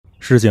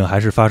事情还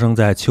是发生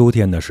在秋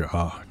天的时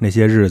候，那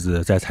些日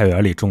子在菜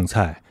园里种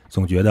菜，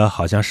总觉得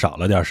好像少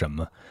了点什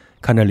么。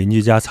看着邻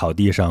居家草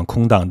地上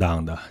空荡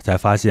荡的，才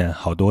发现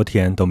好多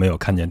天都没有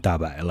看见大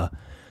白了。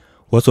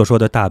我所说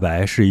的大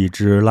白是一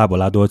只拉布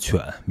拉多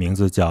犬，名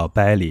字叫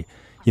百里，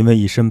因为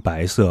一身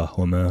白色，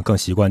我们更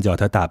习惯叫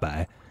它大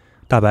白。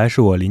大白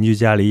是我邻居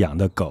家里养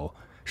的狗，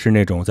是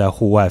那种在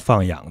户外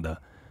放养的。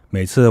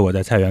每次我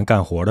在菜园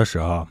干活的时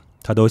候，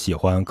它都喜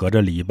欢隔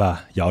着篱笆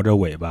摇着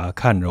尾巴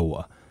看着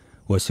我。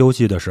我休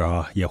息的时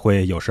候也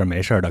会有事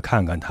没事的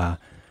看看它，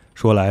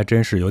说来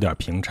真是有点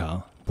平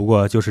常。不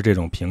过就是这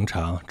种平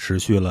常持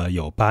续了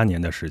有8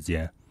年的时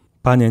间。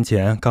8年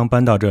前刚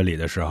搬到这里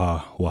的时候，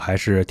我还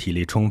是体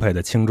力充沛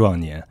的青壮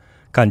年，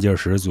干劲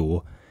十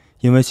足。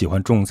因为喜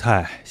欢种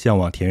菜，向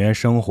往田园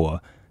生活，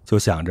就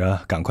想着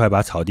赶快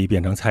把草地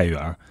变成菜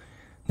园。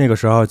那个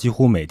时候几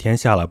乎每天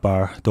下了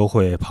班都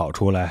会跑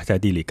出来在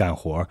地里干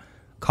活，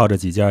靠着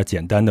几件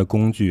简单的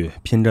工具，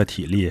拼着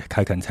体力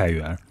开垦菜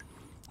园。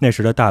那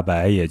时的大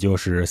白也就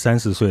是3、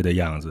4岁的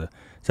样子，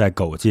在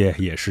狗界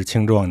也是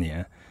青壮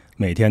年，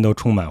每天都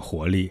充满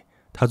活力。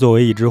它作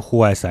为一只户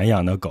外散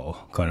养的狗，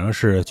可能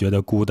是觉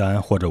得孤单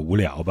或者无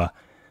聊吧。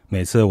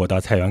每次我到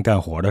菜园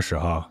干活的时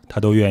候，它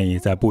都愿意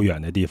在不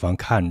远的地方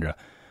看着，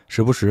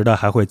时不时的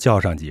还会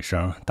叫上几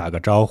声，打个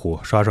招呼，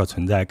刷刷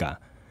存在感。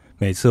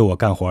每次我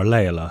干活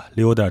累了，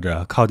溜达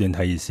着靠近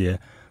它一些，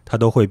它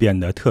都会变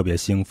得特别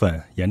兴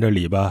奋，沿着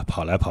篱笆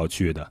跑来跑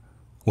去的。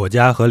我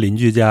家和邻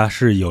居家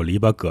是有篱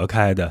笆隔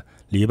开的，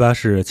篱笆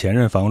是前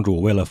任房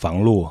主为了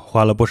防路，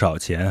花了不少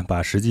钱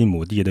把10几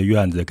亩地的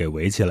院子给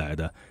围起来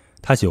的。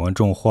他喜欢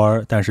种花，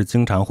但是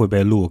经常会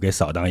被路给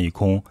扫荡一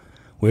空，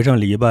围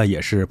上篱笆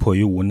也是迫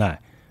于无奈。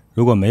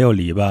如果没有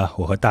篱笆，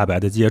我和大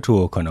白的接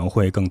触可能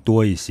会更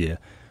多一些，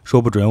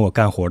说不准我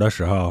干活的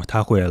时候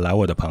他会来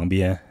我的旁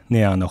边，那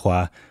样的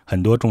话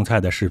很多种菜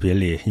的视频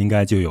里应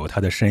该就有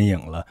他的身影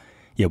了，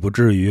也不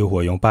至于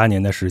我用8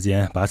年的时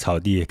间把草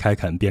地开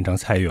垦变成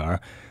菜园，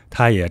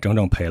他也整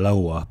整陪了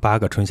我8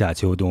个春夏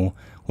秋冬，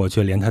我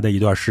却连他的一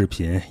段视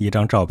频一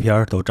张照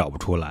片都找不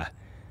出来。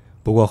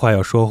不过话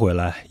又说回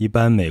来，一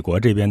般美国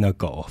这边的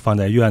狗放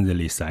在院子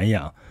里散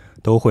养，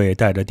都会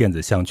带着电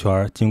子项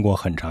圈，经过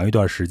很长一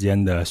段时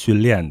间的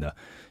训练的。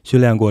训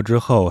练过之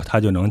后，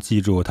它就能记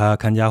住它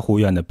看家护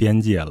院的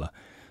边界了。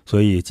所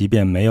以即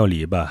便没有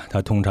篱笆，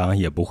它通常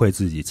也不会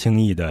自己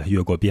轻易的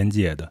越过边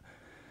界的。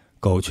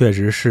狗确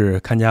实是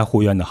看家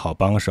护院的好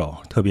帮手，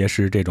特别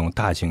是这种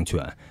大型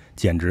犬，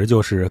简直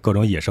就是各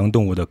种野生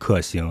动物的克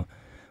星。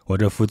我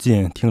这附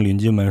近听邻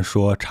居们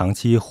说，长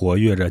期活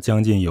跃着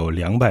将近有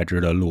200只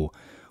的鹿，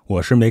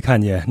我是没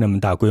看见那么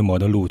大规模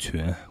的鹿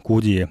群，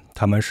估计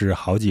他们是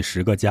好几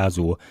十个家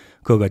族，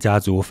各个家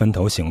族分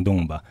头行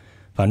动吧。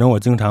反正我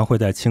经常会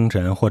在清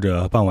晨或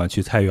者傍晚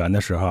去菜园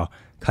的时候，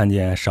看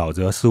见少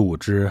则4、5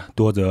只，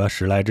多则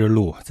10来只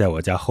鹿在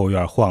我家后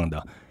院晃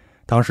荡。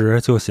当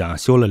时就想，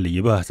修了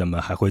篱笆怎么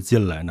还会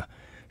进来呢？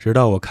直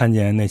到我看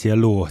见那些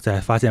鹿在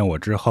发现我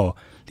之后，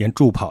连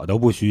助跑都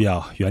不需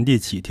要，原地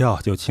起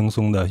跳就轻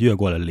松地越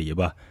过了篱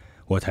笆，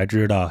我才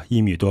知道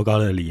1米多高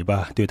的篱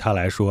笆对他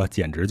来说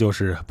简直就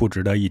是不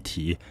值得一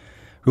提。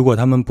如果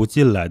他们不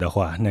进来的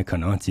话，那可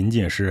能仅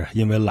仅是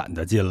因为懒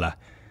得进来。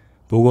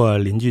不过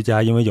邻居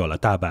家因为有了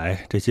大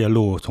白，这些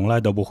鹿从来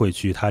都不会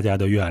去他家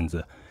的院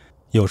子。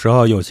有时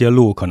候有些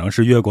鹿可能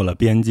是越过了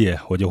边界，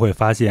我就会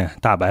发现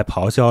大白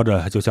咆哮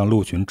着就向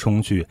鹿群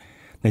冲去，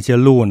那些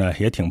鹿呢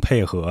也挺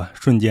配合，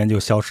瞬间就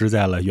消失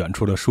在了远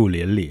处的树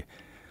林里。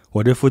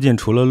我这附近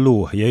除了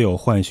鹿也有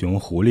浣熊、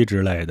狐狸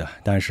之类的，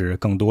但是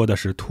更多的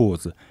是兔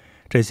子。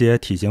这些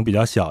体型比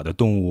较小的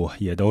动物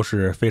也都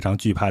是非常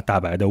惧怕大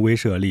白的威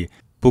慑力，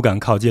不敢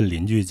靠近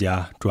邻居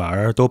家，转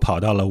而都跑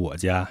到了我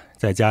家。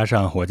再加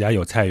上我家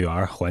有菜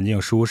园，环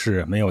境舒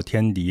适，没有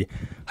天敌，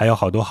还有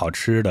好多好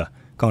吃的，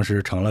更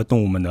是成了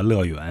动物们的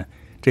乐园。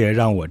这也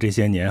让我这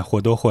些年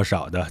或多或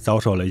少的遭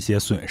受了一些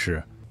损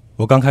失。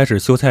我刚开始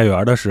修菜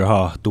园的时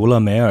候，读了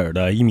梅尔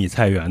的1米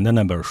菜园的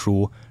那本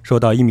书，受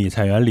到1米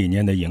菜园理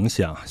念的影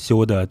响，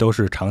修的都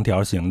是长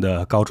条形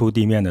的高出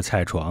地面的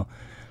菜床，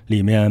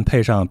里面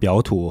配上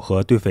表土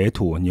和堆肥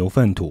土、牛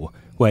粪土，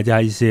外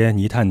加一些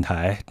泥炭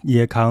台、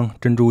椰糠、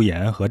珍珠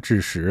岩和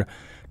蛭石，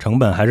成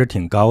本还是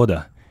挺高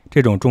的。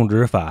这种种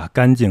植法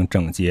干净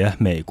整洁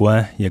美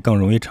观，也更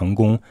容易成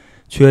功，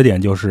缺点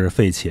就是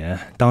费钱。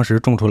当时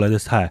种出来的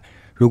菜，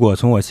如果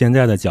从我现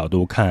在的角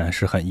度看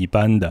是很一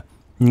般的，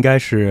应该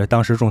是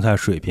当时种菜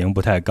水平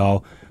不太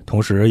高，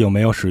同时又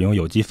没有使用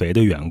有机肥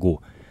的缘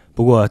故。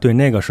不过对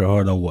那个时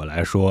候的我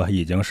来说，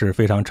已经是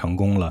非常成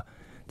功了。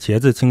茄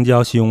子、青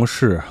椒、西红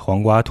柿、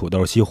黄瓜、土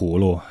豆、西葫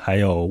芦，还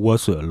有莴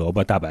笋、萝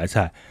卜、大白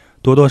菜，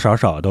多多少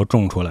少都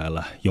种出来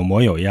了，有模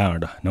有样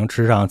的，能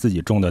吃上自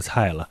己种的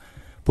菜了。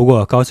不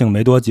过高兴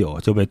没多久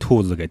就被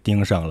兔子给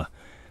盯上了。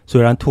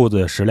虽然兔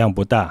子食量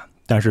不大，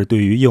但是对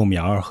于幼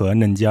苗和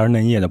嫩尖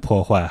嫩叶的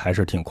破坏还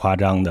是挺夸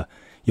张的，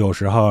有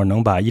时候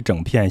能把一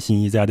整片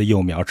新移栽的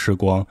幼苗吃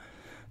光。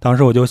当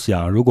时我就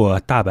想，如果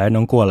大白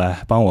能过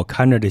来帮我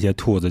看着这些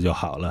兔子就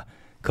好了，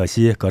可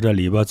惜隔着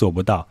篱笆做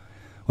不到。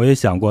我也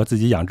想过自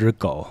己养只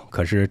狗，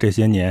可是这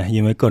些年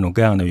因为各种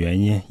各样的原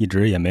因，一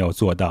直也没有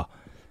做到。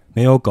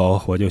没有狗，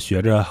我就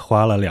学着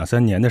花了2-3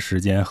年的时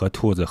间和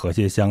兔子和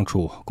谐相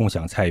处，共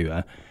享菜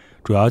园。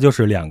主要就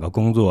是2个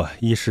工作，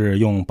一是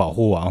用保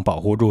护网保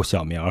护住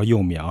小苗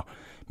幼苗，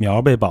苗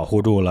被保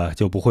护住了，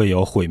就不会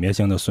有毁灭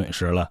性的损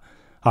失了。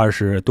二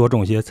是多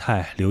种些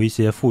菜，留一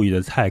些富裕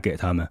的菜给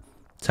他们，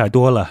菜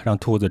多了，让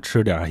兔子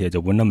吃点也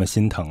就不那么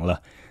心疼了，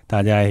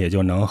大家也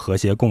就能和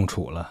谐共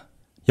处了。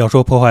要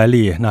说破坏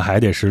力，那还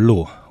得是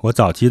鹿。我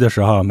早期的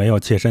时候没有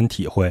切身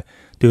体会，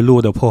对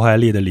鹿的破坏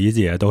力的理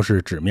解都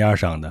是纸面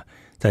上的，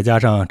再加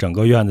上整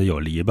个院子有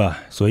篱笆，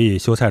所以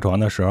修菜床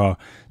的时候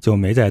就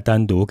没再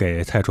单独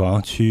给菜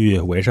床区域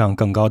围上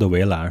更高的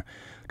围栏，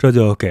这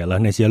就给了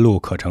那些鹿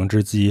可乘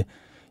之机。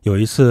有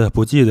一次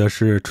不记得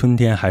是春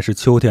天还是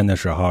秋天的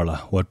时候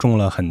了，我种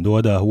了很多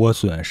的莴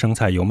笋、生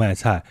菜、油麦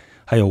菜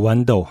还有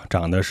豌豆，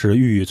长得是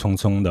郁郁葱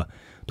葱的。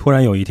突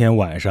然有一天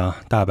晚上，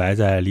大白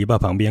在篱笆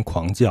旁边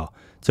狂叫，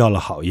叫了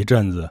好一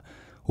阵子，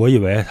我以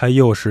为他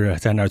又是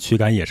在那儿驱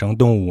赶野生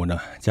动物呢，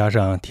加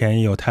上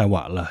天又太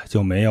晚了，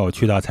就没有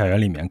去到菜园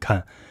里面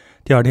看。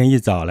第二天一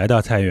早来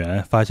到菜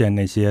园，发现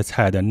那些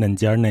菜的嫩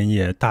尖嫩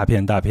叶大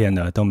片大片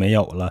的都没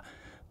有了，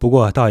不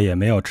过倒也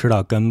没有吃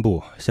到根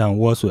部，像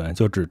莴笋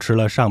就只吃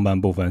了上半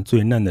部分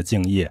最嫩的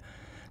茎叶。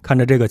看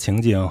着这个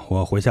情景，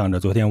我回想着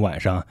昨天晚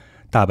上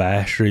大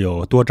白是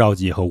有多着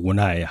急和无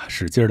奈呀，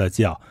使劲的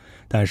叫，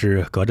但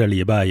是隔着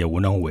篱笆也无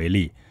能为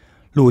力。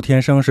鹿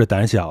天生是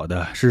胆小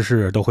的，事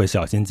事都会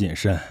小心谨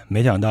慎，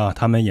没想到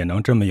他们也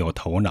能这么有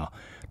头脑，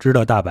知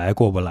道大白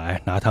过不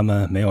来，拿他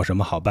们没有什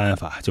么好办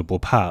法，就不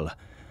怕了。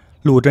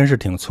鹿真是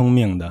挺聪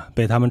明的，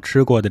被他们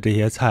吃过的这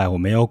些菜我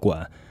没有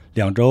管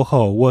，2周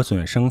后莴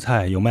笋、生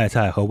菜、油麦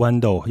菜和豌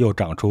豆又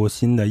长出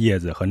新的叶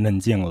子和嫩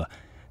茎了。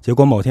结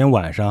果某天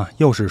晚上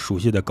又是熟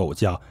悉的狗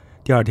叫，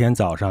第二天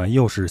早上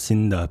又是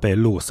新的被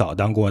鹿扫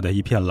荡过的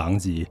一片狼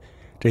藉。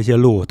这些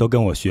鹿都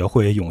跟我学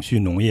会永续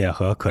农业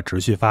和可持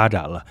续发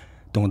展了，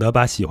懂得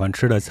把喜欢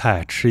吃的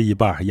菜吃一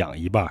半养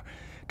一半，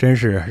真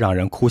是让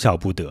人哭笑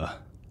不得。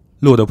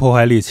鹿的破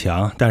坏力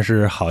强，但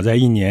是好在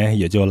1年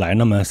也就来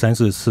那么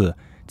3-4次，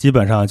基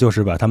本上就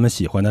是把他们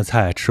喜欢的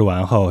菜吃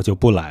完后就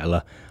不来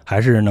了，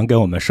还是能给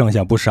我们剩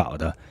下不少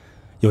的。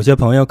有些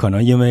朋友可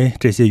能因为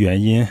这些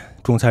原因，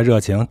种菜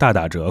热情大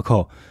打折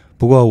扣，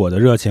不过我的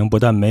热情不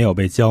但没有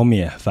被浇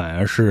灭，反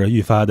而是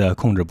愈发的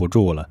控制不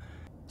住了。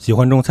喜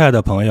欢种菜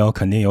的朋友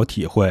肯定有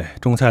体会，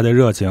种菜的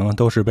热情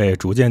都是被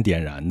逐渐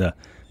点燃的。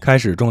开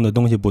始种的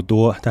东西不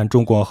多，但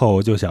种过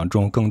后就想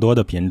种更多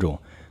的品种，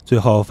最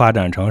后发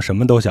展成什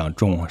么都想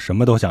种，什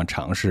么都想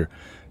尝试。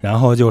然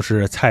后就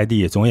是菜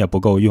地总也不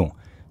够用，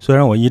虽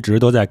然我一直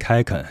都在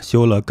开垦，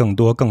修了更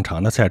多更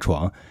长的菜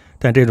床，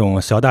但这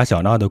种小打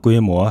小闹的规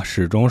模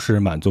始终是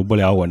满足不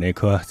了我那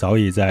颗早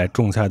已在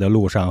种菜的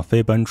路上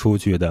飞奔出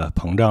去的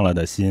膨胀了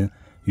的心。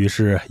于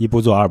是一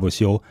不做二不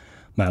休，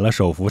买了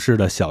手扶式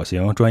的小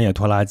型专业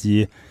拖拉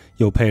机，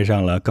又配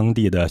上了耕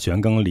地的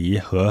旋耕犁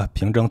和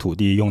平整土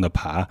地用的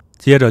耙，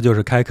接着就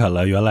是开垦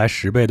了原来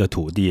10倍的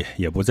土地，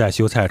也不再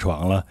修菜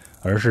床了，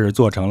而是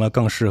做成了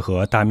更适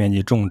合大面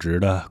积种植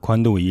的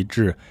宽度一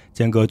致、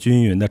间隔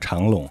均匀的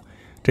长垄。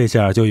这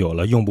下就有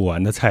了用不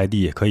完的菜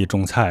地可以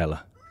种菜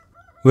了。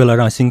为了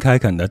让新开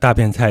垦的大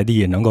片菜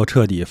地能够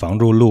彻底防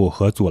住鹿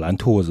和阻拦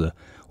兔子，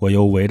我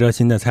又围着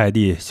新的菜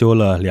地修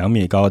了2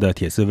米高的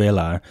铁丝围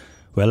栏，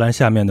围栏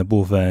下面的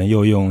部分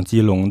又用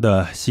鸡笼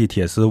的细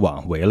铁丝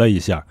网围了一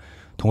下，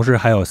同时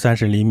还有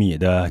30厘米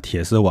的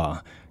铁丝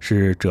网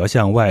是折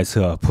向外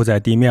侧铺在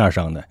地面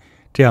上的，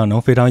这样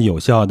能非常有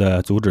效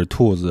地阻止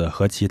兔子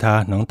和其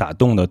他能打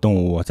洞的动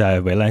物在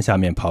围栏下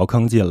面刨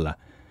坑进来。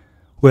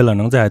为了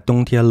能在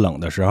冬天冷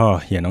的时候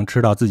也能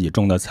吃到自己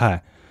种的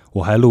菜，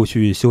我还陆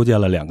续修建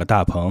了2个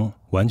大棚，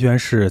完全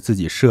是自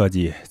己设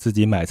计、自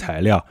己买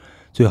材料，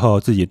最后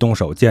自己动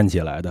手建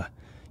起来的。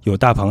有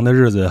大棚的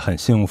日子很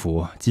幸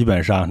福，基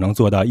本上能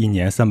做到1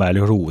年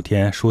365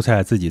天蔬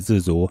菜自给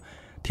自足，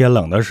天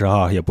冷的时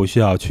候也不需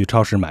要去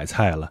超市买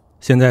菜了。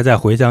现在再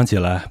回想起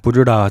来，不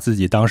知道自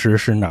己当时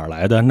是哪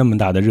来的那么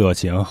大的热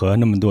情和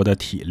那么多的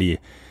体力。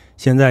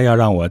现在要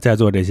让我再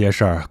做这些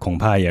事儿，恐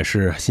怕也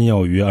是心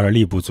有余而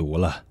力不足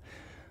了。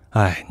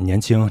哎，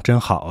年轻真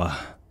好啊！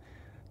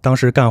当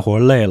时干活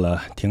累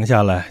了，停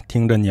下来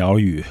听着鸟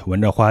语，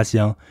闻着花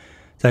香，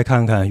再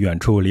看看远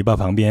处篱笆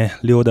旁边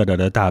溜达着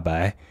的大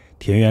白，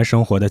田园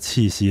生活的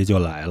气息就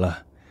来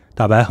了。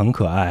大白很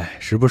可爱，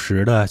时不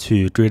时的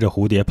去追着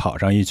蝴蝶跑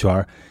上一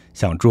圈，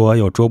想捉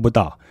又捉不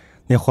到。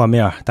那画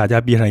面大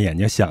家闭上眼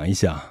睛想一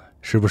想，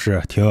是不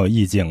是挺有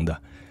意境的？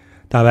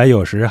大白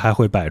有时还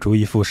会摆出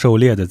一副狩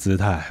猎的姿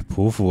态，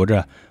匍匐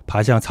着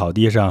爬向草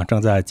地上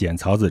正在捡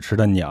草籽吃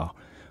的鸟，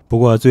不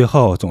过最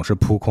后总是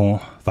扑空，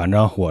反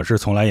正我是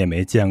从来也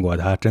没见过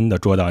他真的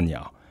捉到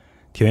鸟。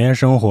田园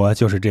生活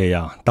就是这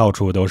样，到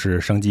处都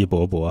是生机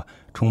勃勃，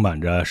充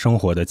满着生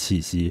活的气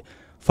息，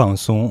放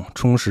松、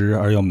充实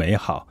而又美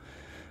好。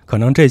可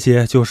能这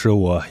些就是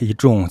我一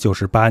种就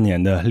是8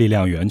年的力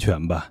量源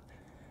泉吧。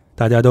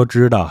大家都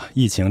知道，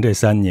疫情这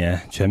3年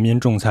全民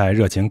种菜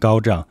热情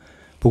高涨，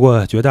不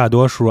过绝大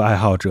多数爱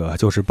好者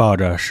就是抱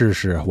着试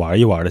试玩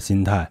一玩的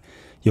心态，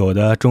有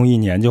的种1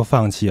年就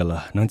放弃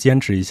了，能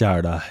坚持一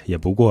下的也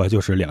不过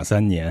就是2-3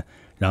年，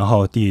然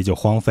后地就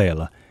荒废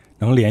了。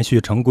能连续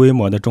成规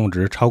模的种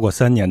植超过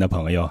3年的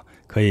朋友，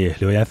可以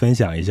留言分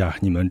享一下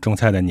你们种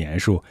菜的年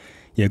数，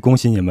也恭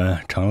喜你们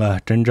成了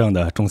真正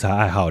的种菜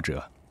爱好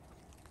者。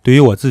对于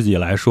我自己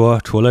来说，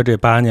除了这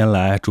8年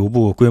来逐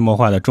步规模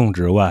化的种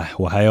植外，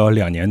我还有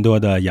2年多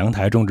的阳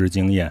台种植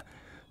经验。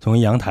从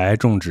阳台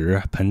种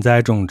植、盆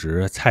栽种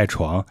植、菜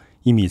床、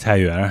1米菜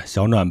园、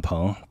小暖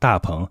棚、大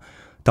棚，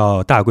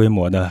到大规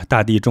模的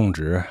大地种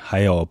植，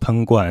还有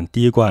喷灌、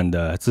滴灌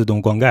的自动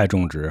灌溉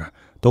种植，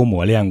都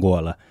磨练过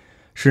了。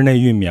室内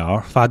育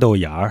苗、发豆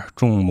芽、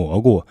种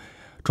蘑菇、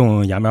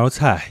种芽苗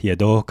菜也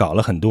都搞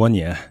了很多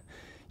年。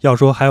要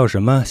说还有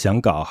什么想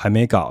搞还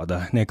没搞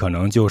的，那可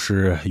能就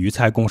是鱼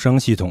菜共生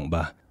系统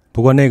吧。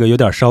不过那个有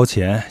点烧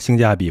钱，性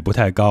价比不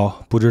太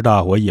高，不知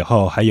道我以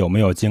后还有没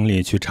有精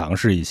力去尝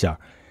试一下。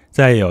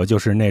再有就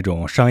是那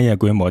种商业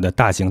规模的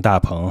大型大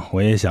棚，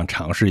我也想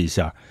尝试一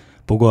下。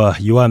不过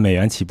1万美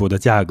元起步的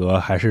价格，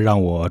还是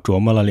让我琢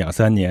磨了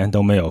2-3年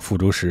都没有付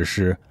诸实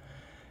施。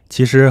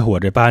其实我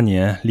这8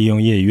年利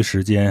用业余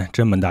时间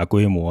这么大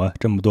规模、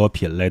这么多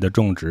品类的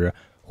种植，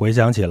回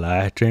想起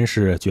来真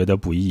是觉得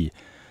不易。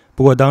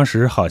不过当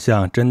时好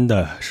像真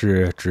的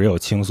是只有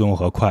轻松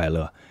和快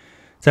乐。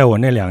在我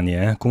那2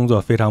年工作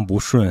非常不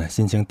顺、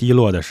心情低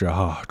落的时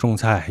候，种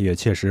菜也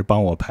确实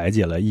帮我排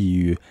解了抑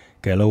郁，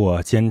给了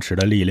我坚持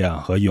的力量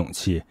和勇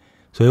气。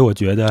所以我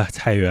觉得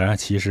菜园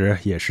其实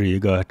也是一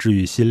个治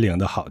愈心灵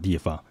的好地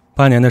方。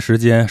8年的时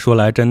间说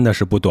来真的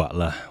是不短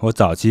了。我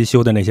早期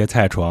修的那些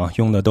菜床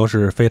用的都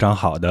是非常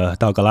好的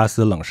道格拉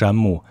斯冷杉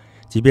木，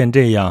即便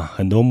这样，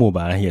很多木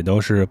板也都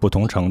是不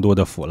同程度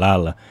的腐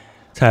烂了。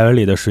菜园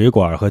里的水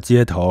管和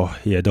接头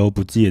也都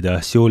不记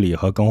得修理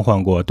和更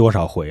换过多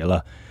少回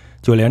了，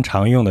就连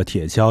常用的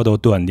铁锹都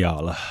断掉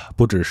了，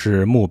不只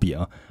是木柄，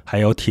还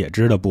有铁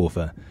枝的部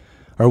分。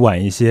而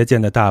晚一些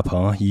建的大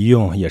棚一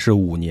用也是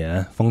5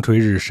年，风吹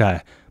日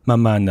晒，慢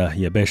慢的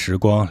也被时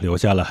光留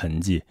下了痕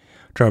迹。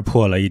这儿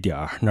破了一点，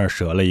那儿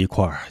折了一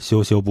块，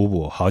修修补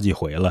补好几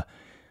回了。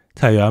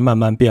菜园慢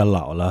慢变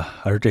老了，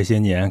而这些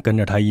年跟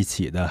着他一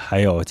起的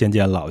还有渐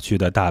渐老去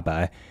的大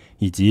白，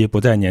以及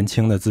不再年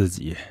轻的自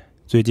己。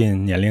最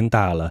近年龄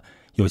大了，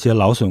有些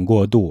劳损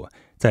过度，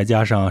再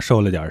加上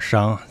受了点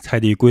伤，菜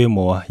地规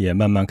模也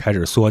慢慢开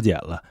始缩减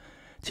了。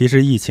其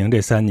实疫情这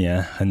3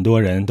年，很多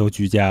人都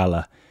居家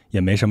了，也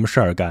没什么事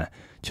儿干，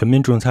全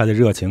民种菜的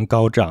热情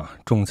高涨，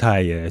种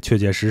菜也确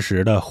确实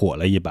实的火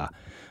了一把。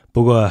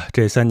不过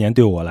这3年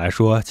对我来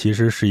说，其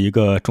实是一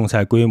个种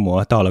菜规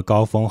模到了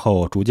高峰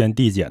后逐渐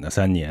递减的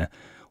3年。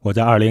我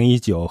在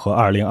2019和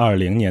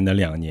2020年的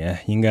2年，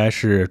应该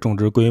是种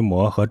植规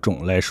模和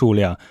种类数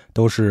量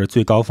都是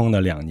最高峰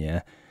的2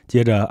年。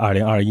接着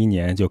2021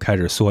年就开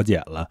始缩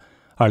减了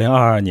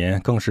，2022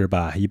年更是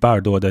把1半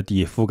多的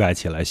地覆盖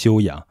起来休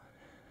养。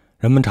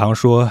人们常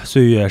说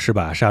岁月是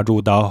把杀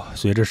猪刀，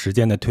随着时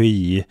间的推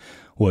移，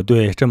我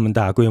对这么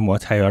大规模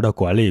菜园的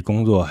管理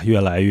工作越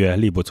来越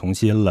力不从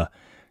心了。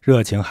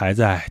热情还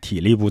在，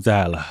体力不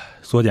在了，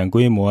缩减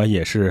规模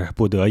也是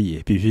不得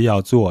已必须要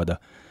做的。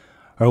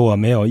而我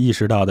没有意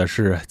识到的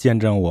是，见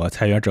证我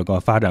菜园整个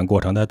发展过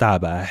程的大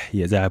白，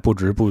也在不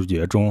知不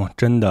觉中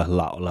真的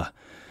老了。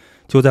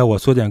就在我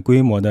缩减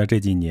规模的这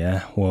几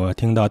年，我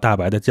听到大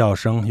白的叫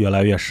声越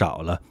来越少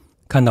了，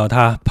看到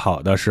他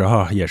跑的时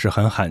候也是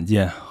很罕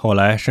见，后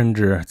来甚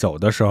至走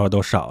的时候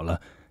都少了，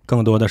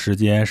更多的时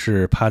间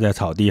是趴在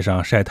草地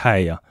上晒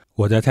太阳。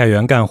我在菜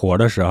园干活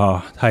的时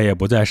候，他也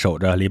不再守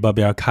着篱笆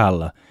边看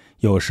了，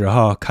有时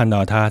候看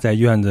到他在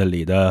院子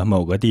里的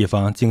某个地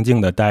方静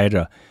静地待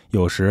着，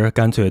有时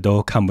干脆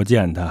都看不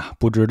见他，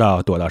不知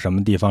道躲到什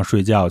么地方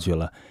睡觉去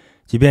了。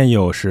即便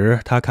有时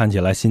他看起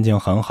来心情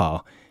很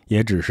好，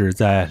也只是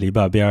在篱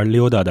笆边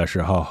溜达的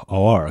时候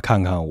偶尔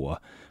看看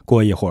我，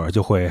过一会儿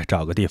就会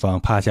找个地方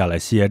趴下来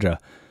歇着。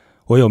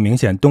我有明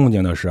显动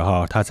静的时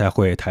候，他才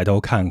会抬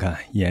头看看，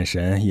眼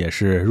神也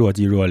是若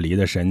即若离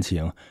的神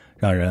情，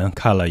让人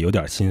看了有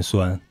点心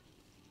酸。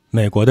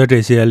美国的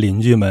这些邻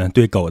居们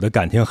对狗的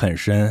感情很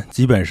深，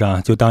基本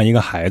上就当一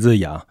个孩子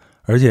养，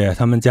而且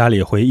他们家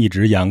里会一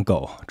直养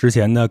狗。之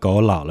前的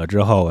狗老了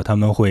之后，他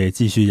们会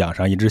继续养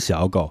上一只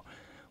小狗。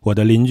我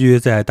的邻居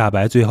在大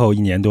白最后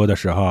1年多的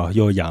时候，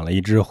又养了一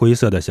只灰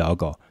色的小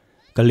狗。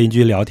跟邻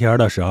居聊天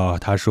的时候，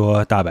他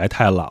说大白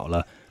太老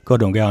了，各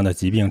种各样的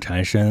疾病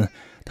缠身，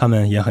他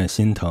们也很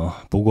心疼，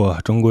不过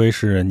终归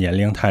是年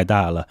龄太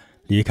大了，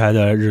离开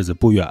的日子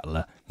不远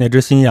了。那只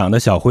新养的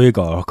小灰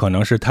狗可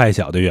能是太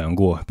小的缘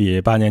故，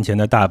比8年前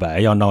的大白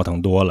要闹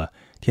腾多了，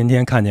天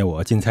天看见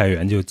我进菜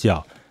园就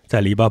叫，在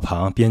篱笆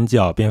旁边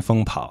叫边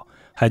疯跑，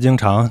还经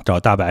常找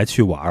大白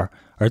去玩。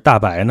而大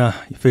白呢，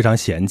非常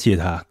嫌弃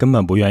他，根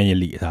本不愿意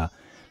理他。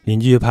邻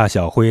居怕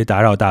小灰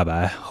打扰大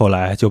白，后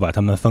来就把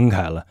他们分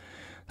开了。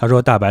他说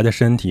大白的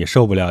身体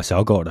受不了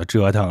小狗的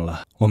折腾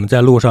了。我们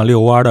在路上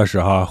遛弯的时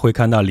候，会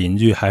看到邻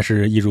居还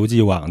是一如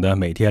既往的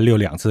每天遛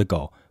2次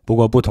狗，不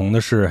过不同的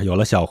是，有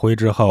了小辉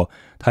之后，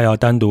他要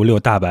单独遛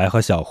大白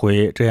和小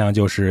辉，这样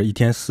就是一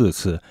天4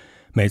次。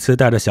每次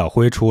带着小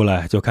辉出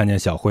来，就看见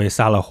小辉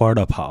撒了欢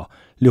的跑，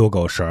遛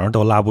狗绳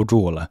都拉不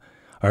住了。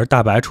而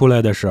大白出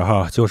来的时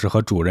候，就是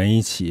和主人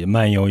一起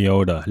慢悠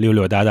悠的溜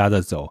溜达达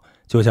的走，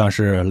就像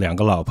是2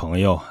个老朋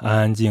友安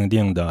安静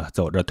静的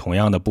走着同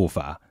样的步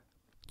伐。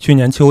去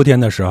年秋天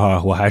的时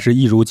候，我还是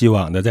一如既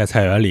往的在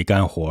菜园里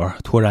干活，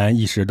突然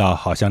意识到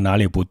好像哪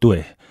里不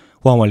对，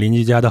往我邻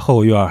居家的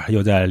后院，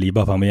又在篱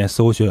笆旁边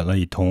搜寻了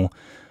一通，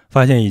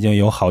发现已经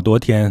有好多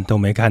天都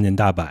没看见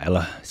大白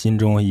了，心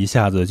中一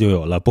下子就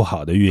有了不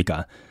好的预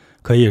感。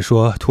可以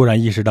说，突然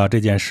意识到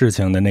这件事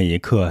情的那一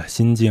刻，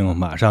心境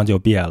马上就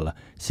变了，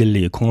心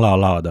里空落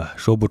落的，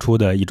说不出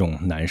的一种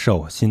难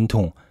受、心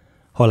痛。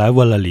后来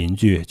问了邻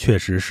居，确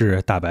实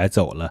是大白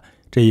走了。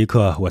这一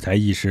刻，我才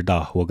意识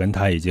到，我跟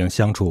他已经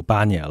相处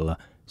8年了。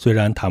虽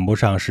然谈不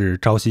上是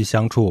朝夕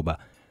相处吧，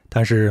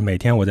但是每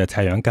天我在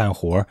菜园干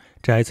活、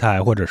摘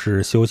菜或者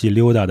是休息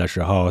溜达的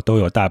时候，都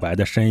有大白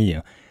的身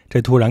影。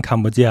这突然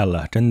看不见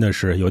了，真的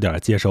是有点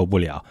接受不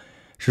了。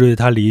是对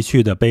他离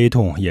去的悲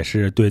痛，也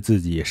是对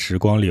自己时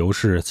光流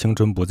逝、青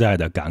春不在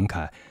的感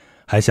慨，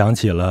还想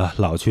起了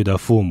老去的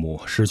父母、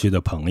逝去的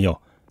朋友。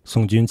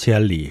送君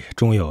千里，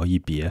终有一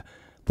别。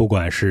不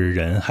管是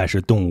人还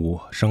是动物，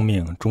生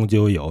命终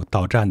究有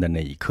到站的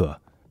那一刻。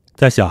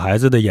在小孩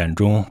子的眼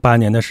中，8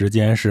年的时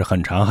间是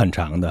很长很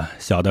长的。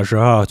小的时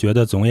候觉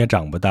得总也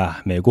长不大，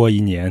每过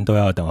1年都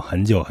要等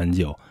很久很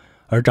久。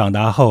而长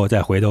大后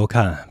再回头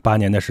看，8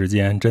年的时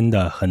间真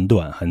的很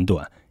短很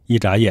短，一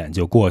眨眼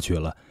就过去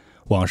了。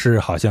往事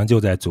好像就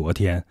在昨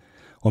天。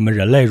我们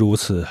人类如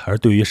此，而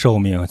对于寿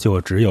命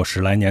就只有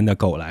10来年的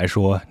狗来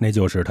说，那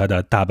就是它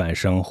的大半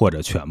生或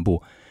者全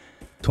部。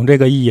从这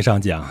个意义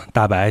上讲，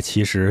大白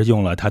其实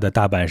用了他的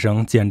大半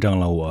生见证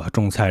了我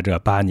种菜这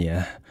8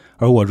年，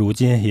而我如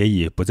今也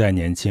已不再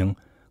年轻。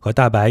和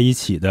大白一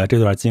起的这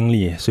段经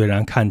历虽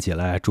然看起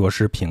来着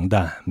实平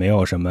淡，没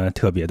有什么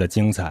特别的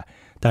精彩，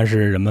但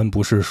是人们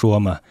不是说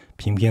吗？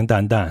平平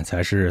淡淡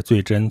才是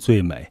最真最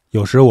美。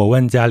有时我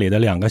问家里的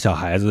2个小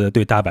孩子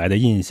对大白的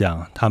印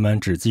象，他们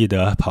只记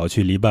得跑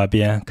去篱笆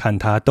边看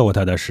他逗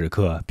他的时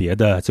刻，别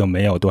的就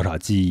没有多少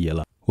记忆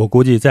了。我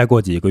估计再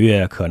过几个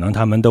月，可能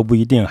他们都不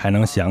一定还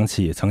能想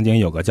起曾经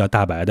有个叫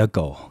大白的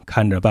狗，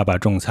看着爸爸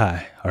种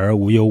菜，而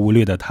无忧无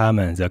虑的他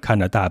们则看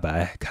着大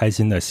白开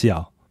心的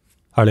笑。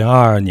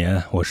2022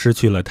年，我失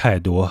去了太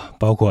多，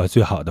包括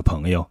最好的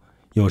朋友。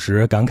有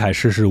时感慨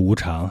世事无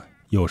常，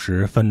有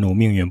时愤怒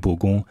命运不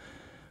公。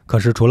可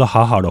是除了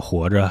好好的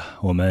活着，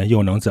我们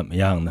又能怎么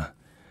样呢？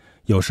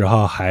有时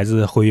候孩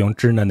子会用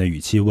稚嫩的语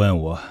气问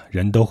我，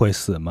人都会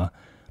死吗？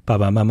爸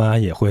爸妈妈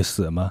也会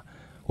死吗？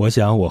我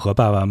想我和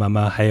爸爸妈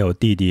妈还有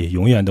弟弟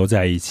永远都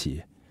在一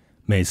起。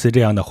每次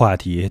这样的话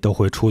题都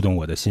会触动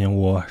我的心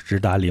窝，直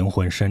达灵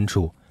魂深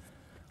处。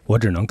我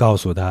只能告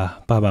诉他，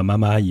爸爸妈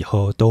妈以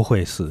后都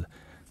会死，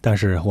但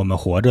是我们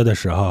活着的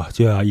时候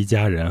就要一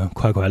家人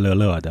快快乐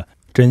乐的，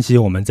珍惜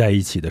我们在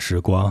一起的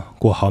时光，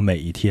过好每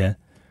一天。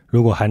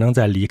如果还能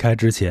在离开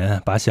之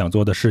前把想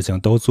做的事情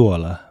都做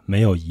了，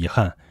没有遗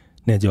憾，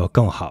那就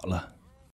更好了。